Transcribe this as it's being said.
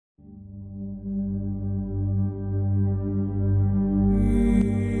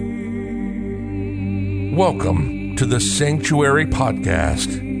Welcome to the Sanctuary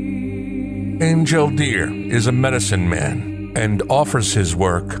Podcast. Angel Deer is a medicine man and offers his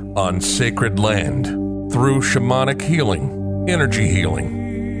work on sacred land through shamanic healing, energy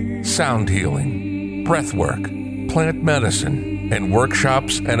healing, sound healing, breath work, plant medicine, and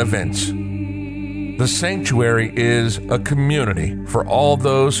workshops and events. The Sanctuary is a community for all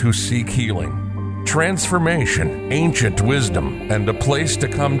those who seek healing, transformation, ancient wisdom, and a place to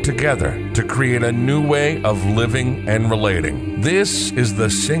come together to create a new way of living and relating. This is the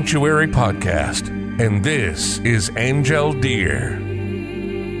Sanctuary Podcast, and this is Angel Deer.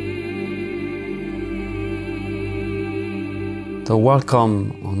 So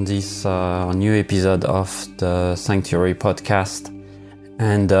welcome on this new episode of the Sanctuary Podcast.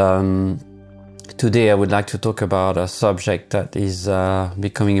 And today I would like to talk about a subject that is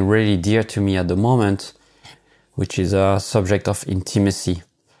becoming really dear to me at the moment, which is a subject of intimacy,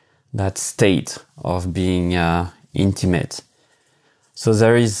 that state of being intimate. So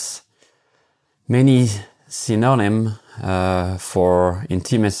there is many synonyms for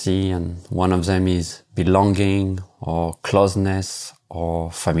intimacy, and one of them is belonging or closeness or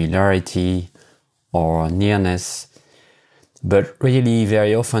familiarity or nearness. But really,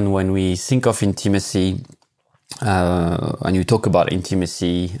 very often when we think of intimacy, and you talk about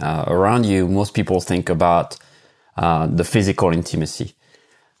intimacy around you, most people think about the physical intimacy.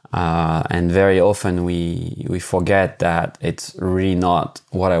 And very often we forget that it's really not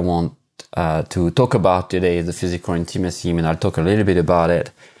what I want to talk about today, the physical intimacy. I mean, I'll talk a little bit about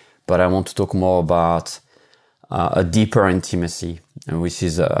it, but I want to talk more about a deeper intimacy, which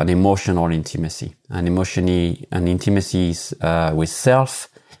is an emotional intimacy, an intimacy with self,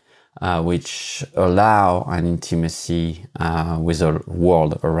 which allow an intimacy with the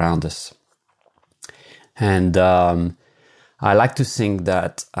world around us. And I like to think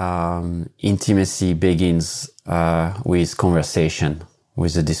that intimacy begins with conversation,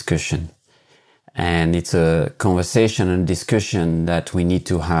 with a discussion. And it's a conversation and discussion that we need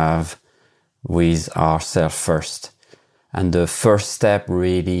to have with ourselves first. And the first step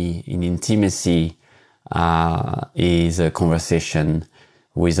really in intimacy is a conversation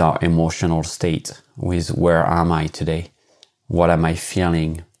with our emotional state, with where am I today? What am I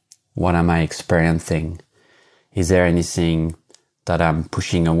feeling? What am I experiencing? Is there anything that I'm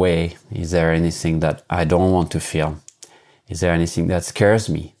pushing away? Is there anything that I don't want to feel? Is there anything that scares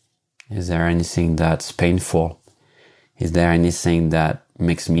me? Is there anything that's painful? Is there anything that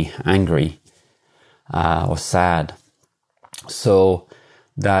makes me angry or sad? So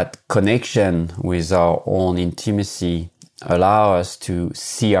that connection with our own intimacy allows us to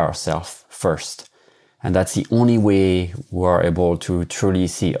see ourselves first. And that's the only way we're able to truly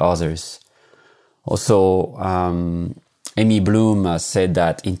see others. Also, Amy Bloom said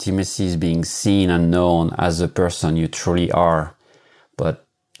that intimacy is being seen and known as the person you truly are. But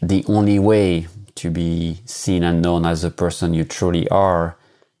the only way to be seen and known as the person you truly are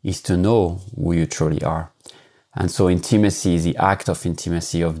is to know who you truly are. And so intimacy, the act of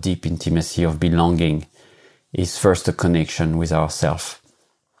intimacy, of deep intimacy, of belonging, is first a connection with ourselves.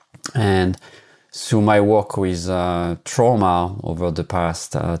 And through my work with trauma over the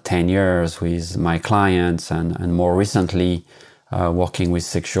past 10 years with my clients and more recently working with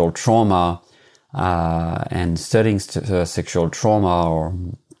sexual trauma and studying sexual trauma or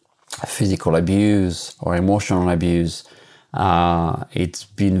physical abuse or emotional abuse, it's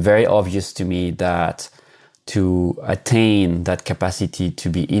been very obvious to me that to attain that capacity to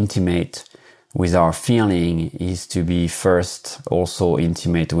be intimate with our feeling is to be first also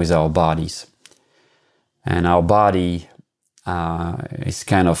intimate with our bodies. And our body is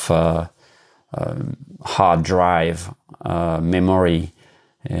kind of a hard drive, memory,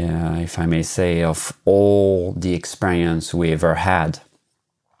 if I may say, of all the experience we ever had.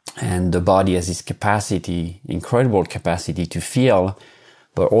 And the body has this capacity, incredible capacity to feel,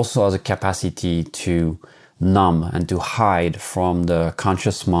 but also has a capacity to numb and to hide from the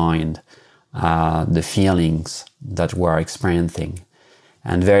conscious mind the feelings that we're experiencing.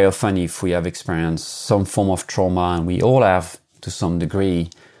 And very often, if we have experienced some form of trauma, and we all have to some degree,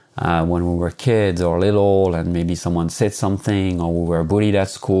 when we were kids or little, and maybe someone said something, or we were bullied at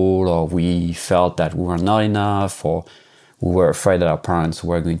school, or we felt that we were not enough, or we were afraid that our parents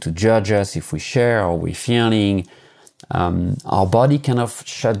were going to judge us if we share or we're feeling, our body kind of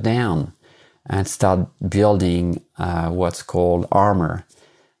shut down and start building what's called armor.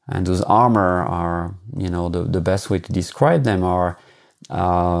 And those armor are, the best way to describe them are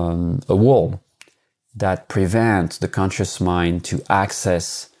a wall that prevents the conscious mind to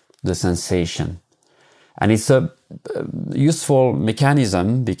access the sensation. And it's a useful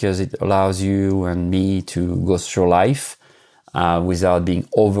mechanism because it allows you and me to go through life without being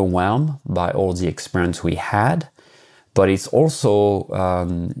overwhelmed by all the experience we had. But it's also,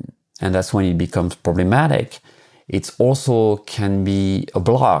 and that's when it becomes problematic, it also can be a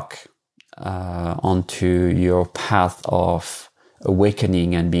block onto your path of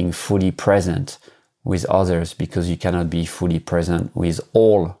awakening and being fully present with others, because you cannot be fully present with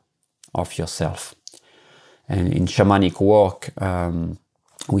all of yourself. And in shamanic work,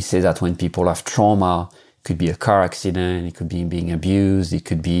 we say that when people have trauma, it could be a car accident, it could be being abused, it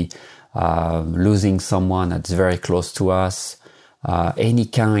could be losing someone that's very close to us, any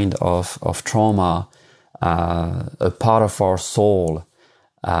kind of trauma, a part of our soul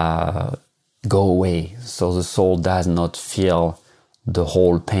go away, so the soul does not feel the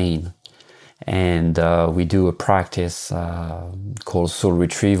whole pain. And we do a practice called soul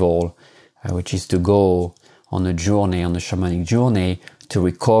retrieval, which is to go on a journey, on a shamanic journey, to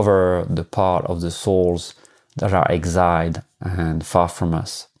recover the part of the souls that are exiled and far from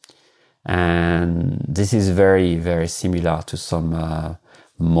us. And this is very, very similar to some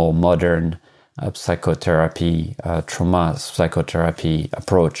more modern psychotherapy, trauma psychotherapy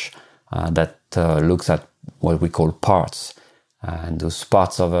approach that looks at what we call parts. And those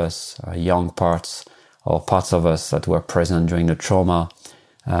parts of us, young parts, or parts of us that were present during the trauma,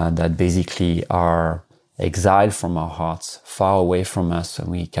 that basically are exiled from our hearts, far away from us, and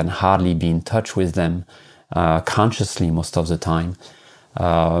we can hardly be in touch with them consciously most of the time.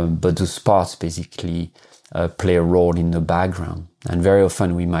 But those parts basically play a role in the background. And very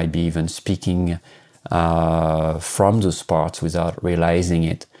often we might be even speaking from those parts without realizing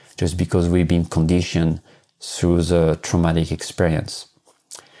it, just because we've been conditioned through the traumatic experience.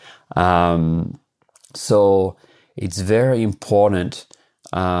 So it's very important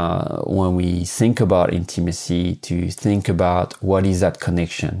when we think about intimacy to think about what is that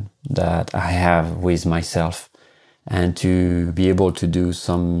connection that I have with myself, and to be able to do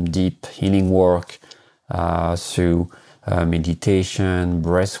some deep healing work through meditation,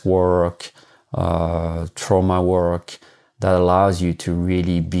 breath work, trauma work, that allows you to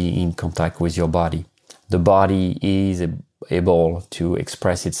really be in contact with your body. The body is able to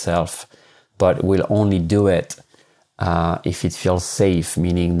express itself, but will only do it if it feels safe,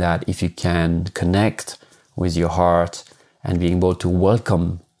 meaning that if you can connect with your heart and be able to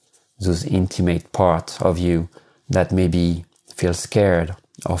welcome those intimate parts of you that maybe feel scared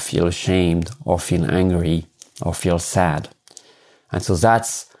or feel ashamed or feel angry or feel sad. And so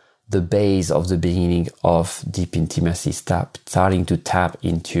that's the base of the beginning of deep intimacy, starting to tap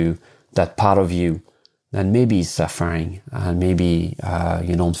into that part of you that maybe is suffering, and maybe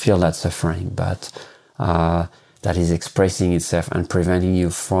you don't feel that suffering, but that is expressing itself and preventing you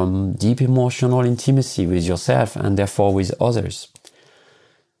from deep emotional intimacy with yourself and therefore with others.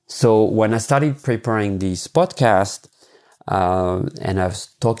 So when I started preparing this podcast, and I was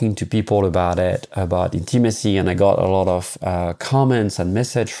talking to people about it, about intimacy, and I got a lot of comments and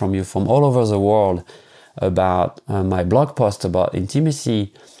messages from you from all over the world about my blog post about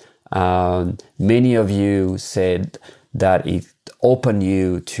intimacy. Many of you said that it opened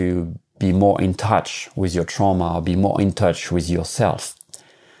you to be more in touch with your trauma, or be more in touch with yourself.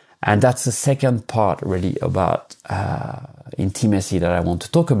 And that's the second part really about intimacy that I want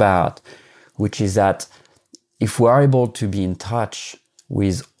to talk about, which is that if we are able to be in touch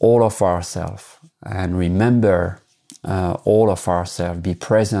with all of ourselves and remember all of ourselves, be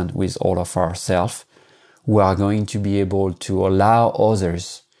present with all of ourselves, we are going to be able to allow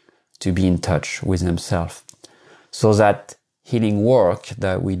others to be in touch with themselves. So that healing work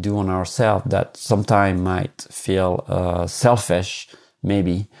that we do on ourselves, that sometimes might feel selfish,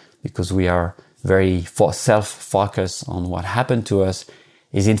 maybe because we are very self-focused on what happened to us,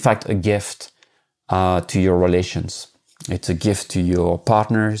 is in fact a gift to your relations. It's a gift to your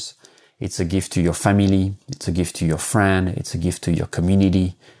partners. It's a gift to your family. It's a gift to your friend. It's a gift to your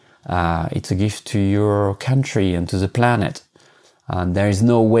community. It's a gift to your country and to the planet. There is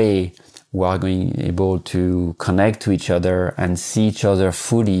no way we are going able to connect to each other and see each other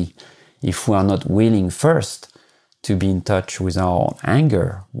fully if we are not willing first to be in touch with our own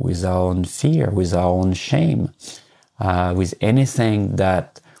anger, with our own fear, with our own shame, with anything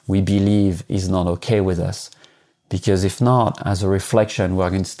that we believe is not okay with us. Because if not, as a reflection,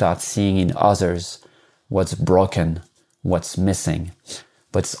 we're going to start seeing in others what's broken, what's missing.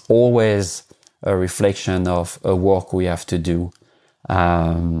 But it's always a reflection of a work we have to do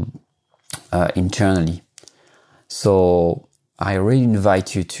internally. So I really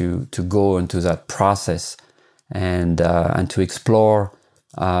invite you to go into that process and to explore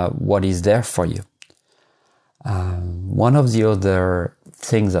what is there for you. One of the other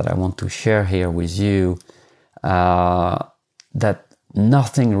things that I want to share here with you, that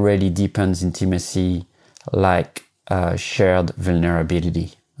nothing really deepens intimacy like shared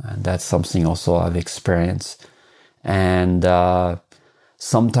vulnerability. And that's something also I've experienced. And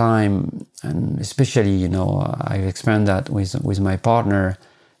sometime, and especially, I've experienced that with my partner,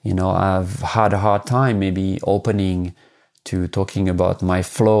 I've had a hard time maybe opening to talking about my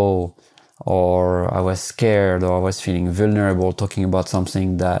flow, or I was scared, or I was feeling vulnerable talking about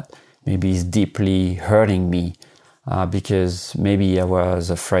something that maybe is deeply hurting me, because maybe I was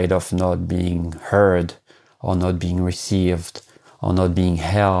afraid of not being heard, or not being received, or not being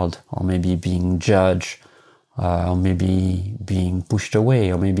held, or maybe being judged, or maybe being pushed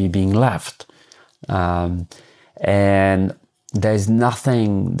away, or maybe being left. And there's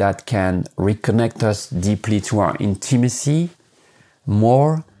nothing that can reconnect us deeply to our intimacy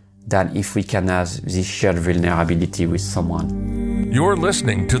more than if we can have this shared vulnerability with someone. You're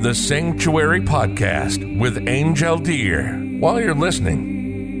listening to the Sanctuary Podcast with Angel Deer. While you're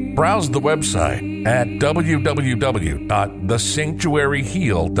listening, browse the website at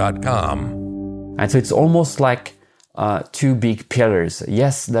www.thesanctuaryheal.com. And so it's almost like two big pillars.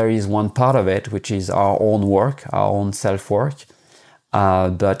 Yes, there is one part of it, which is our own work, our own self-work.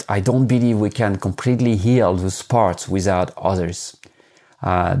 But I don't believe we can completely heal those parts without others.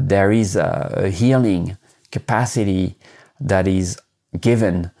 There is a healing capacity that is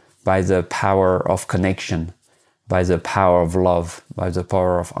given by the power of connection, by the power of love, by the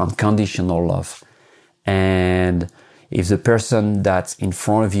power of unconditional love. And if the person that's in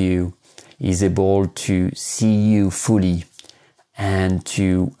front of you is able to see you fully and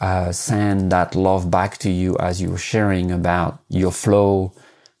to send that love back to you as you're sharing about your flow,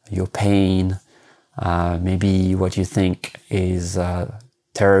 your pain, maybe what you think is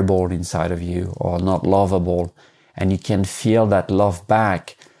terrible inside of you or not lovable, and you can feel that love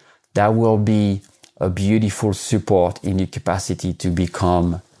back, that will be a beautiful support in your capacity to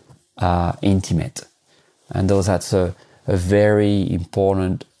become intimate. And that's a very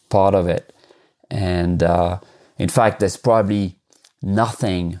important part of it. And in fact, there's probably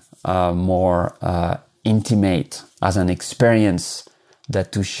nothing more intimate as an experience than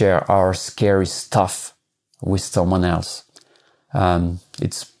to share our scary stuff with someone else.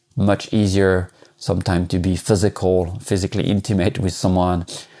 It's much easier sometimes to be physically intimate with someone,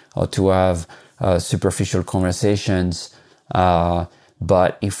 or to have superficial conversations.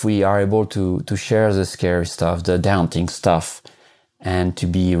 But if we are able to share the scary stuff, the daunting stuff, and to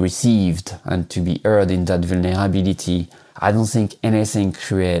be received and to be heard in that vulnerability, I don't think anything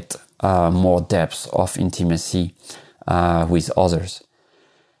creates more depth of intimacy with others.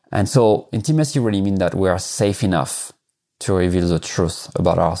 And so intimacy really means that we are safe enough to reveal the truth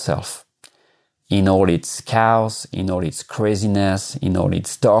about ourselves in all its chaos, in all its craziness, in all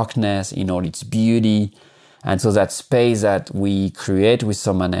its darkness, in all its beauty. And so that space that we create with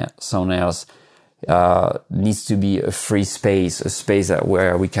someone else needs to be a free space, a space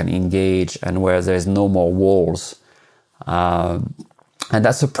where we can engage and where there's no more walls. And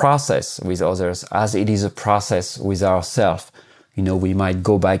that's a process with others, as it is a process with ourselves. We might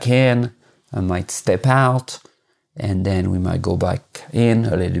go back in and might step out, and then we might go back in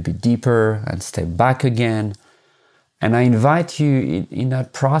a little bit deeper and step back again. And I invite you in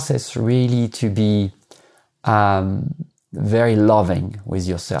that process really to be very loving with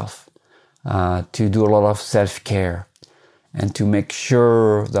yourself, to do a lot of self-care, and to make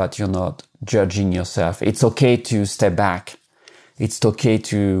sure that you're not judging yourself. It's okay to step back. It's okay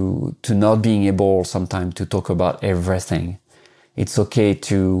to not being able sometimes to talk about everything. It's okay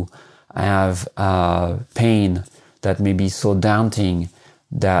to have pain that may be so daunting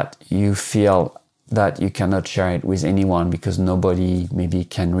that you feel that you cannot share it with anyone because nobody maybe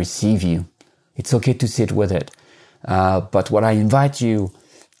can receive you. It's okay to sit with it. But what I invite you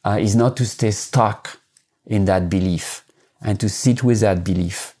is not to stay stuck in that belief and to sit with that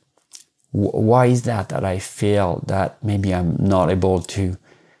belief. Why is that I feel that maybe I'm not able to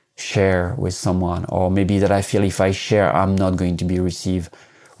share with someone, or maybe that I feel if I share, I'm not going to be received?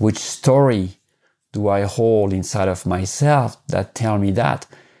 Which story do I hold inside of myself that tell me that?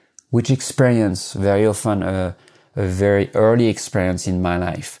 Which experience, very often a very early experience in my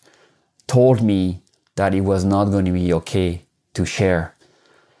life, told me that it was not going to be okay to share?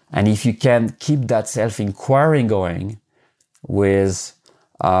 And if you can keep that self-inquiry going with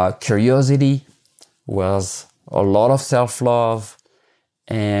curiosity, with a lot of self-love,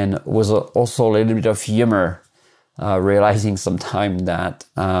 and with also a little bit of humor, realizing sometimes that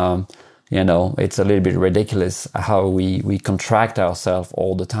it's a little bit ridiculous how we contract ourselves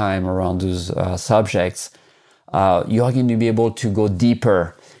all the time around those subjects. you are going to be able to go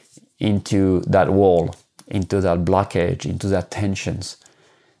deeper into that wall, into that blockage, into that tensions.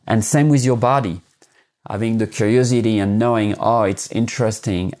 And same with your body. Having the curiosity and knowing, oh, it's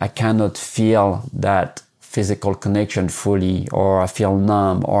interesting, I cannot feel that physical connection fully, or I feel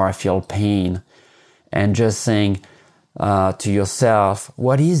numb, or I feel pain. And just saying to yourself,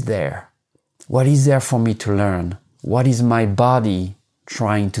 what is there? What is there for me to learn? What is my body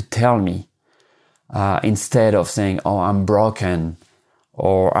trying to tell me? Instead of saying, oh, I'm broken,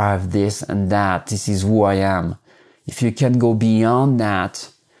 or I have this and that, this is who I am. If you can go beyond that,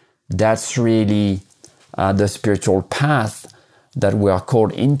 that's really the spiritual path that we are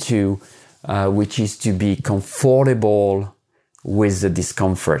called into, which is to be comfortable with the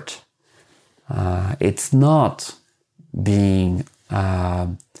discomfort. It's not being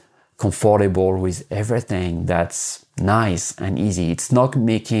comfortable with everything that's nice and easy. It's not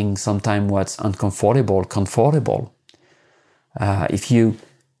making sometimes what's uncomfortable comfortable. If you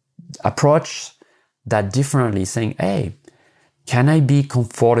approach that differently, saying, hey, can I be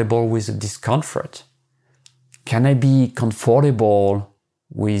comfortable with the discomfort? Can I be comfortable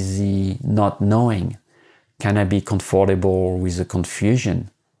with the not knowing? Can I be comfortable with the confusion?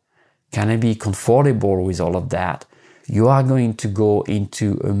 Can I be comfortable with all of that? You are going to go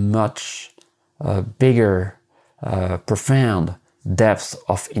into a much bigger, profound depth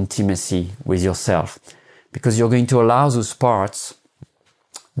of intimacy with yourself, because you're going to allow those parts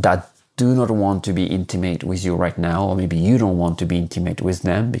that do not want to be intimate with you right now, or maybe you don't want to be intimate with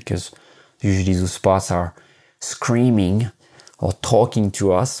them, because usually those parts are screaming or talking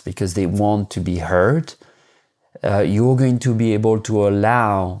to us because they want to be heard. You're going to be able to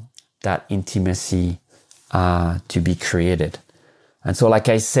allow that intimacy to be created. And so, like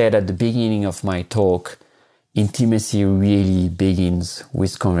I said at the beginning of my talk, intimacy really begins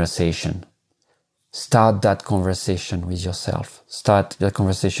with conversation. Start that conversation with yourself. Start that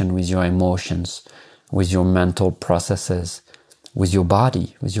conversation with your emotions, with your mental processes, with your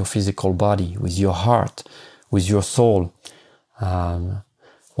body, with your physical body, with your heart, with your soul.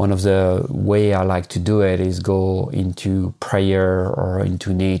 One of the way I like to do it is go into prayer or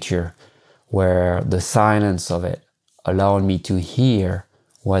into nature, where the silence of it allows me to hear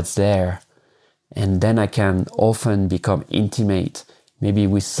what's there. And then I can often become intimate, maybe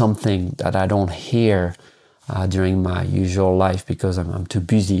with something that I don't hear during my usual life, because I'm too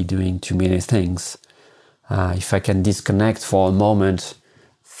busy doing too many things. If I can disconnect for a moment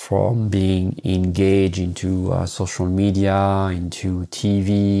from being engaged into social media, into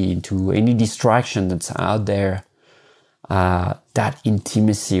TV, into any distraction that's out there, that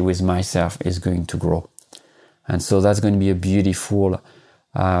intimacy with myself is going to grow. And so that's going to be a beautiful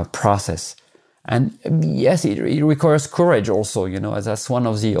process. And yes, it requires courage also, as that's one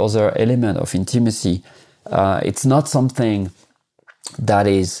of the other elements of intimacy. It's not something that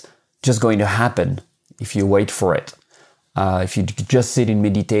is just going to happen if you wait for it. If you just sit in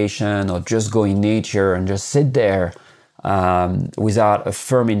meditation or just go in nature and just sit there without a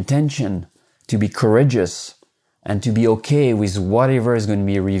firm intention to be courageous and to be okay with whatever is going to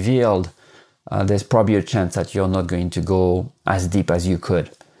be revealed, there's probably a chance that you're not going to go as deep as you could.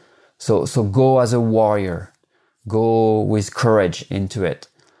 So go as a warrior, go with courage into it,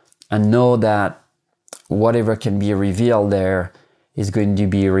 and know that whatever can be revealed there is going to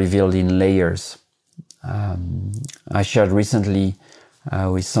be revealed in layers. I shared recently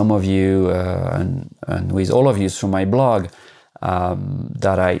with some of you and with all of you through my blog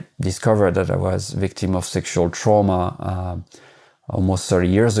that I discovered that I was victim of sexual trauma almost 30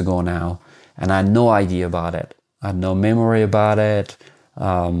 years ago now, and I had no idea about it. I had no memory about it.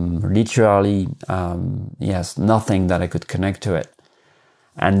 Literally, yes, nothing that I could connect to it.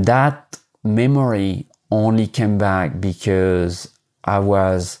 And that memory only came back because I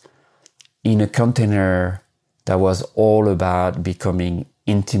was in a container that was all about becoming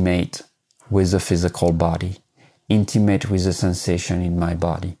intimate with the physical body, intimate with the sensation in my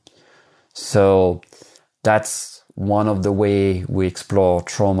body. So that's one of the way we explore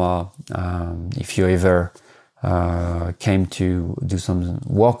trauma. If you ever came to do some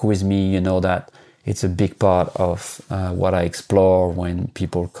work with me, you know that it's a big part of what I explore when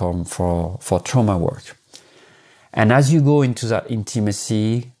people come for trauma work. And as you go into that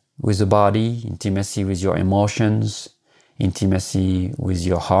intimacy with the body, intimacy with your emotions, intimacy with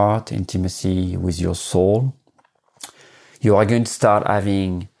your heart, intimacy with your soul, you are going to start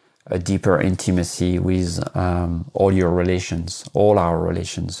having a deeper intimacy with all your relations, all our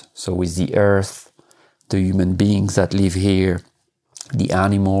relations. So with the earth, the human beings that live here, the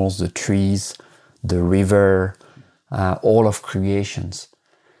animals, the trees, the river, all of creations.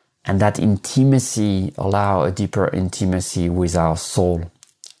 And that intimacy allows a deeper intimacy with our soul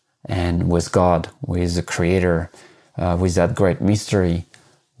and with God, with the Creator, with that great mystery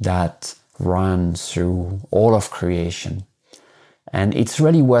that runs through all of creation. And it's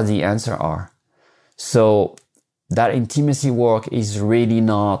really where the answers are. So that intimacy work is really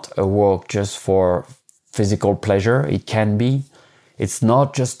not a work just for physical pleasure. It can be. It's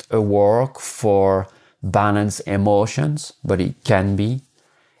not just a work for balance emotions, but it can be.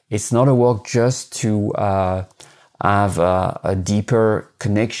 It's not a work just to have a deeper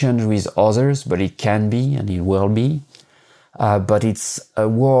connection with others, but it can be and it will be. But it's a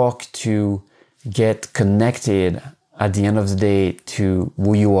work to get connected at the end of the day to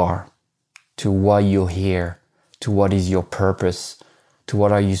who you are, to why you're here, to what is your purpose, to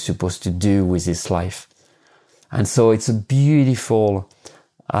what are you supposed to do with this life. And so it's a beautiful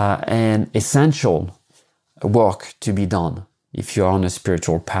and essential work to be done if you're on a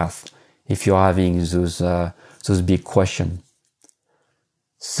spiritual path, if you're having those big questions.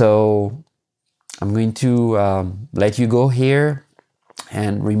 So I'm going to let you go here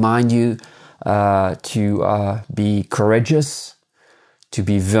and remind you to be courageous, to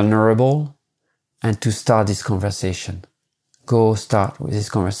be vulnerable, and to start this conversation. Go start with this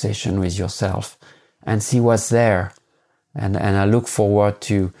conversation with yourself and see what's there. And I look forward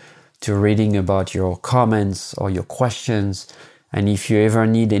to reading about your comments or your questions. And if you ever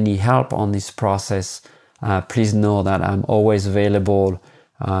need any help on this process, please know that I'm always available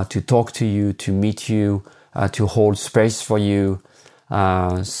to talk to you, to meet you, to hold space for you,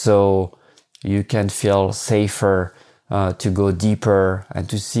 so you can feel safer to go deeper and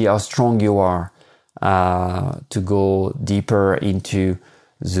to see how strong you are, to go deeper into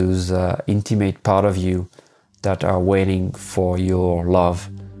those intimate part of you that are waiting for your love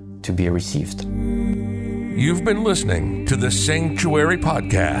to be received. You've been listening to the Sanctuary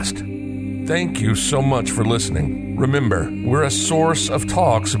Podcast. Thank you so much for listening. Remember, we're a source of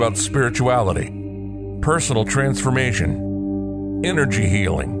talks about spirituality, personal transformation, energy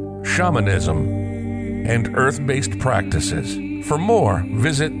healing, shamanism, and earth-based practices. For more,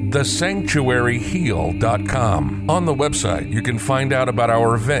 visit thesanctuaryheal.com. On the website, you can find out about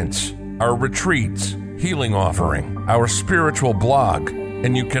our events, our retreats, healing offering, our spiritual blog,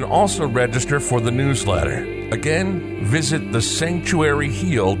 and you can also register for the newsletter. Again, visit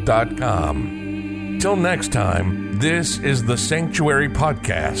thesanctuaryheal.com. Till next time, this is the Sanctuary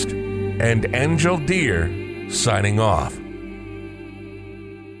Podcast, and Angel Deer signing off.